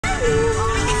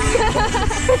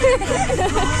Look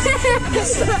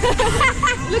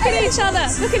at each other.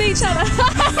 Look at each other.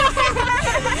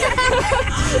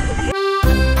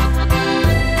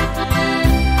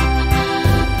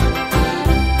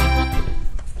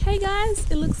 Hey guys,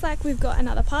 it looks like we've got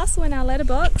another parcel in our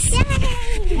letterbox. Yay!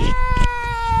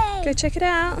 Yay! Go check it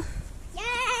out.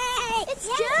 Yay! It's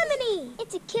Germany!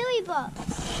 It's a kiwi box.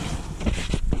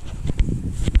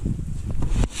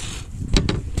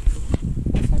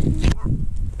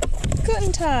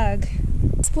 Guten Tag.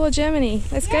 Explore Germany.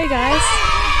 Let's go, guys.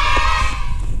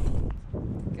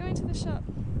 Go into the shop.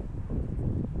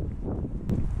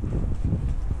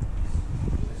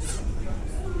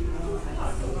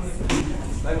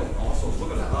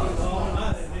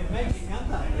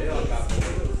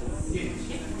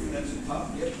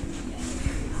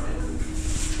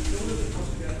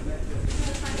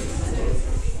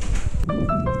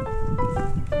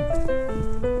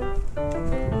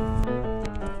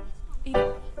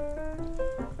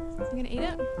 You gonna eat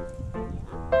it?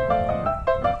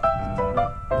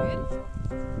 Good.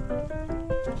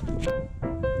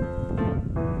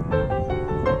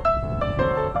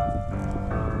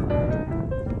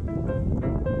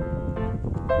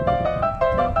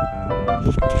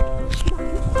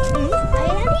 Are you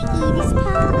allowed to eat this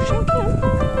part? Sure can.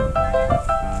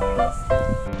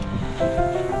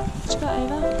 What you got,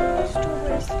 Ava?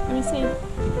 Strawberries. Let me see.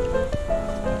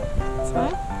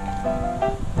 Smile.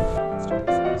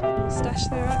 Stash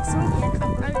there, Axel.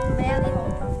 Yeah, I'm barely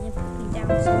holding them. You're putting down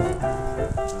so far.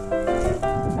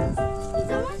 You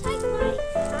don't want to take my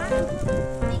hat and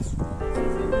put these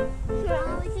strawberries in.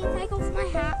 Sure, if you take off my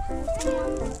hat.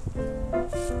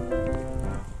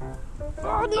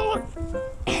 Oh no!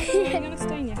 You're gonna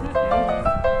stain your hat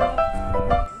now.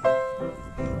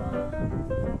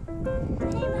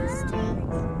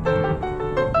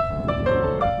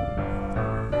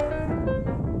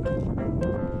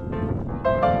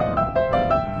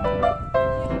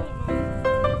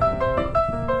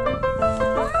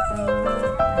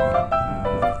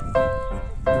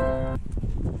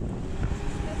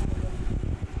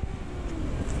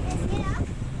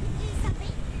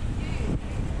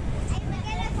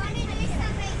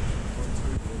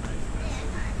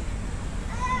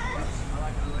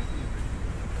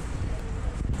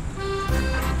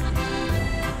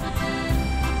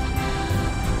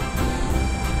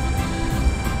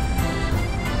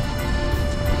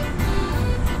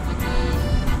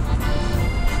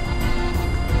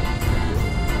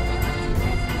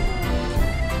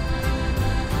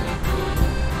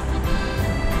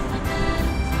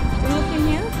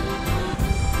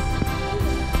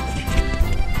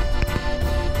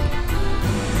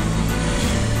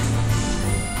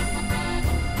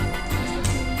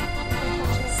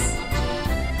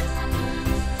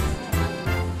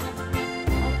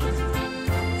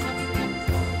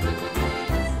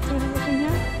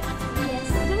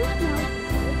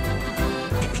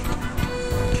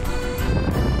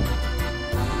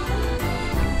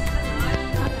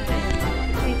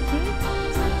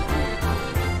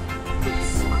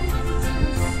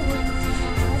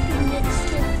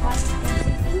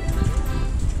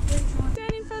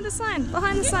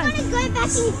 Behind the sign. I'm going to go back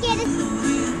and get it.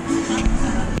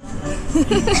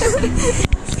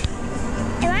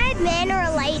 Am I a man or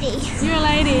a lady? You're a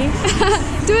lady.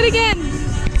 Do it again.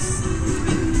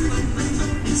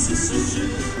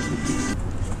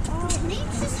 Oh,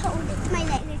 let's just hold it. My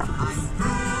leg.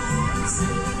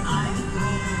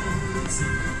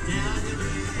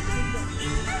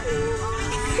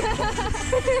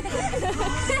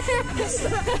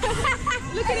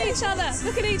 Look at each other.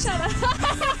 Look at each other.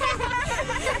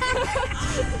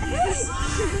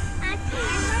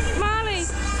 Marley,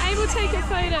 I will take a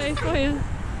photo for you.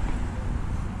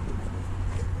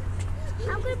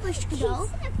 I'm going to push the doll.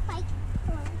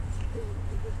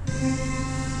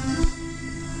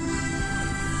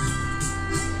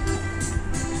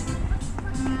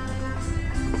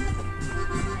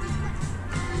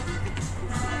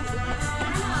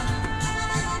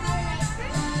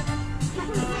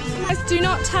 Do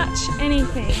not touch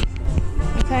anything,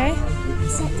 okay?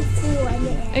 Except the floor and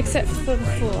the air. Except for the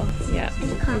floor. Yeah,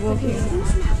 you're walking.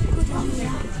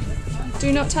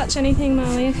 Do not touch anything,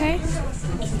 Marley, okay?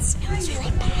 It smells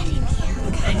really bad in here.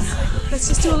 Okay. Let's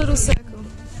just do a little circle.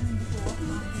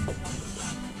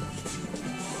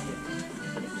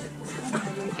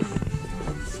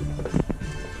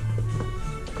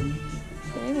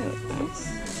 Okay, that looks nice.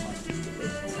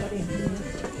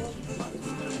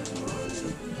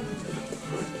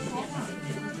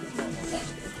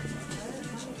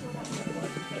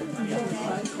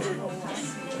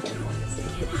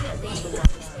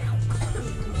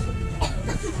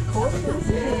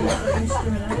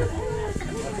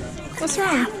 What's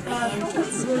wrong?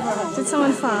 Did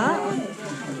someone fart?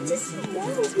 It just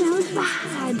smells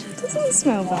bad. Doesn't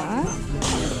smell bad.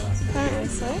 Apparently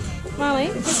so. Marley,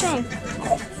 what's wrong?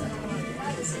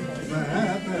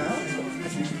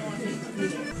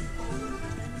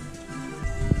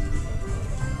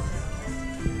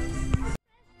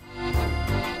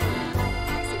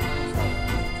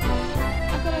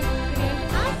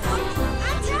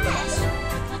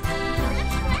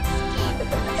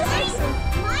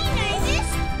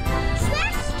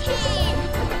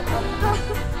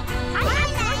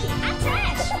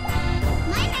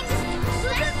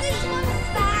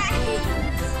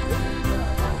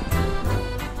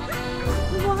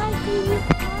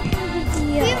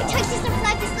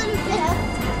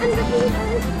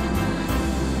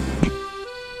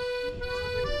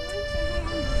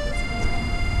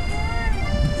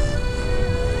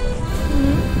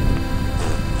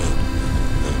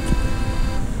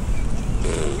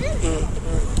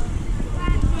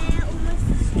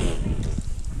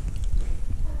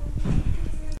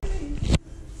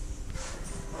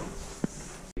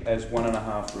 As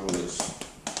 1.5 rulers.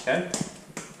 Okay?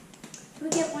 We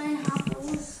get 1.5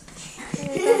 rulers.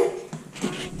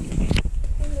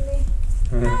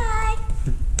 Hi!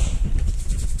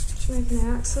 What you making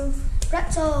now, Axel?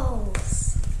 Pretzels.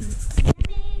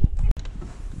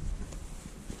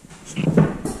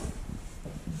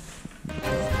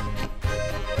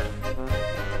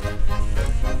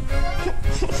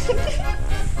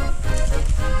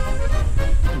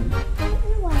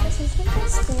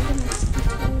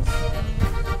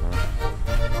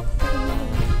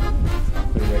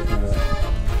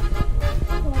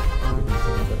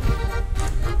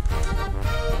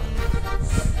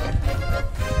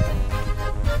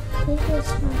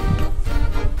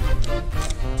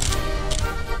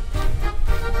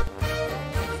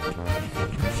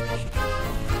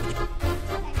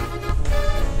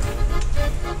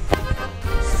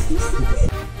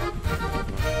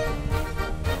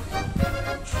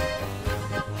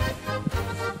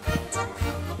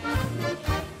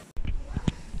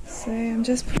 So I'm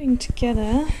just putting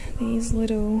together these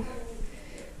little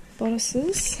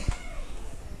bodices.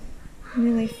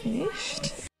 Nearly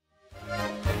finished.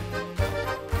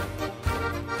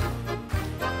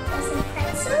 Some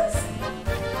pretzels.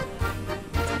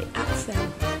 The apple.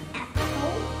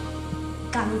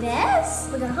 Gummy bears.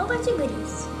 We got a whole bunch of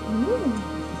goodies. Ooh.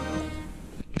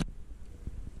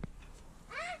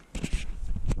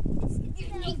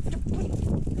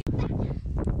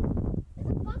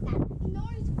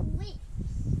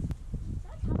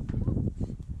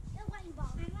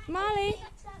 Marley.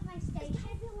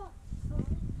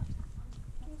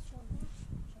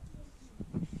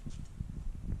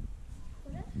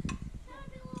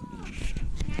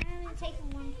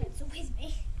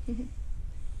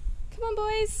 Come on,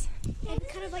 boys.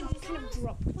 Kind of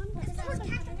dropped one.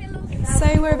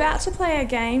 So we're about to play a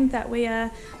game that we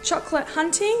are chocolate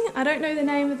hunting. I don't know the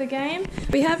name of the game.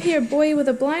 We have here a boy with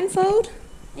a blindfold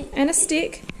and a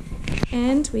stick,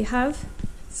 and we have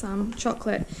some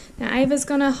chocolate. Now Ava's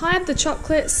going to hide the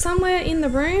chocolate somewhere in the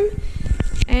room,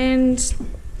 and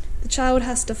the child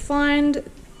has to find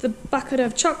the bucket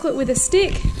of chocolate with a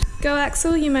stick. Go,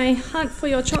 Axel, you may hunt for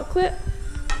your chocolate.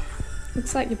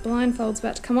 Looks like your blindfold's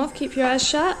about to come off. Keep your eyes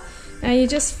shut. Now you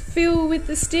just feel with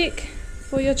the stick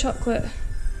for your chocolate.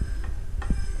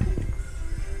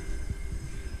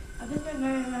 I just don't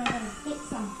know when I'm going to hit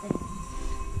something.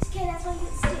 Okay, that's why I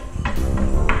get stick.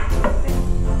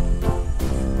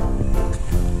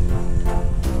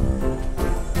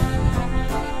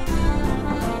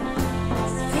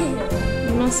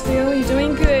 You must feel you're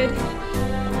doing good.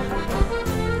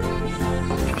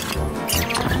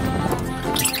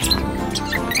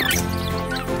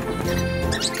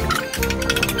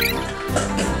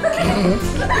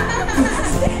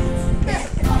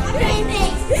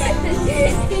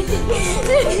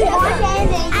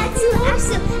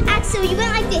 Axel, you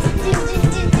went like this.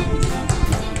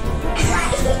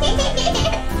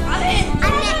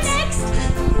 I'm next.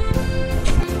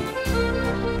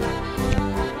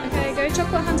 Okay, go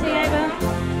chocolate hunting, Ava.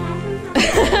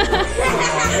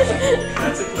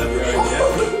 That's a clever idea.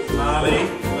 Marley,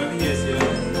 come over here, Sue.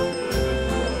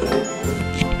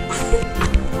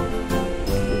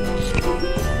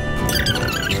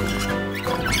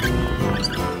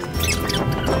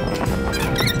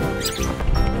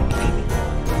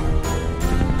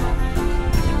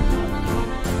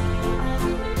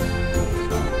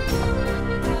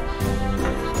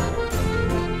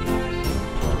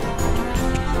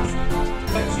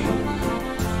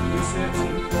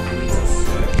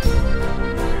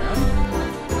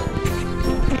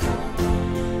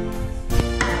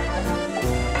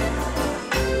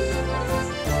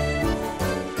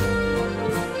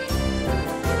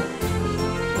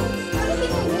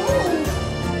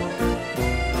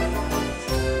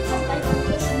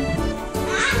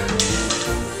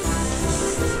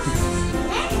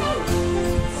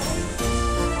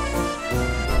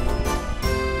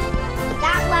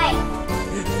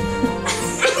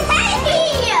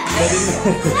 Now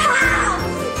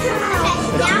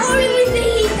we're with the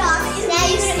heat gun. Now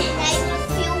you're gonna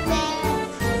feel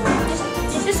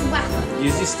where. Just whack it.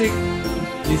 Use your stick.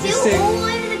 Use your Feel stick. all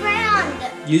over the ground.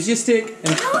 Use your stick.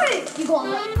 And No, you got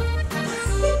it.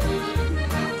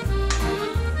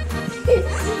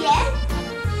 Yeah.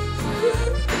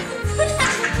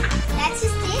 That's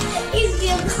just it. You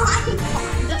feel kind.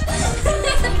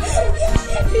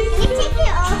 Can you take it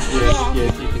off? yes,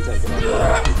 yes, you can take it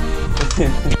off.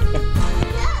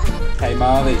 Hey,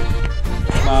 Marley.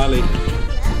 Marley,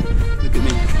 look at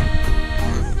me.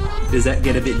 Does that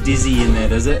get a bit dizzy in there,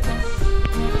 does it?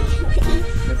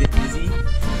 A bit dizzy?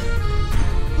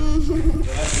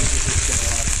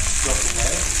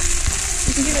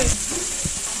 You can give it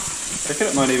I reckon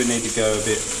it might even need to go a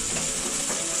bit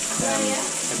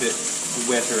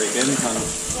wetter again, kind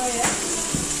of. Oh yeah.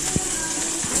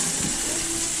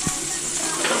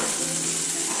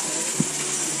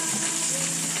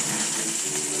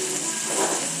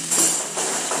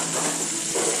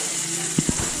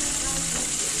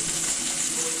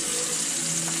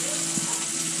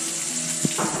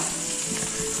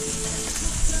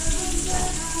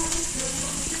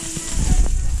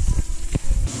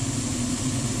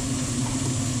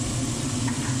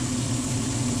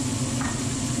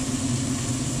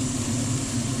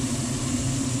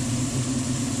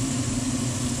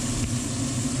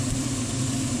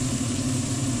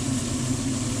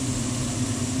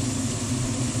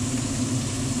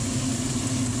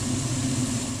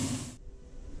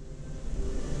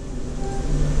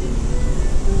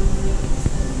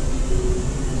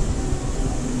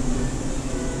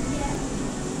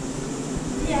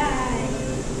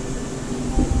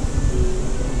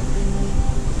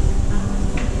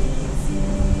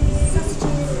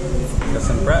 Got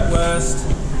some bratwurst,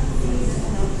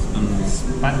 some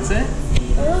spatze,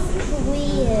 Oh,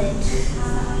 weird.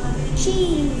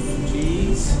 Cheese.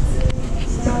 cheese,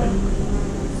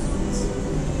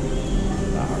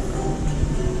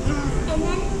 And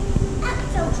then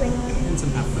apple drink. and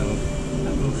some apple.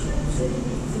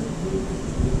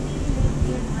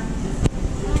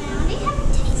 I only have a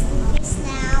taste of this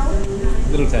now.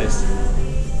 Little taste.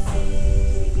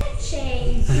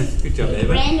 Cheese. Good job,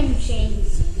 Eva. Random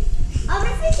cheese. Oh, what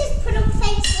if we just put a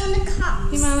place on the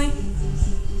cups? Hey, Marley.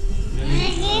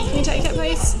 Can you take it,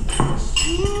 please?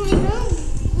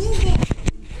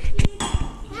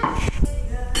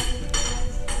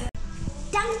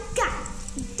 Danka,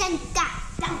 danka,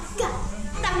 danka,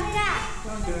 danka.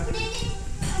 Put it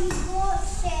in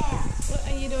water. What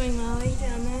are you doing, Marley,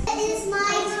 down there? It is my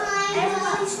time.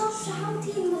 Everybody stop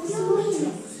shouting.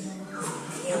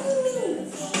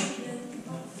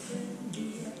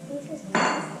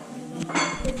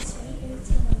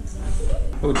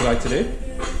 What would you like to do?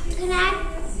 Can I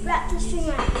wrap the string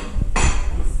around?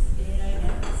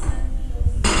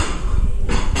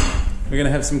 We're going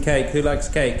to have some cake. Who likes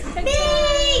cake?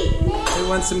 Me! Who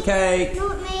wants some cake?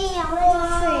 Not me, I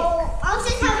want a trick. I'll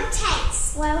just have a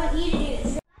taste. Well, I want you to do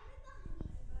this.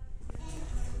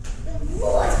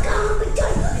 What's going to be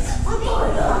done?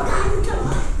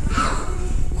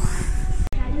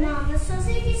 Mom, the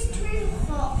sausage is too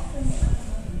hot for me.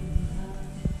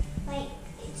 Like,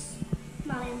 it's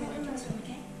Molly and Molly, that's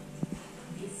okay.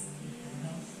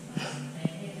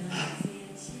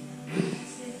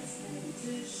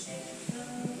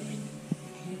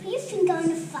 Please can go in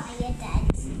the fire,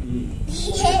 Dad.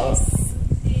 Yes.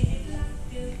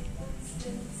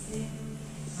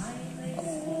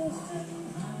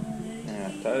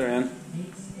 Yeah, tie it around.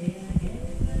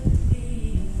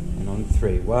 And on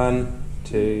 3. 1,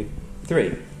 2,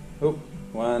 3. Oh,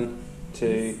 1,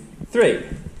 2, 3.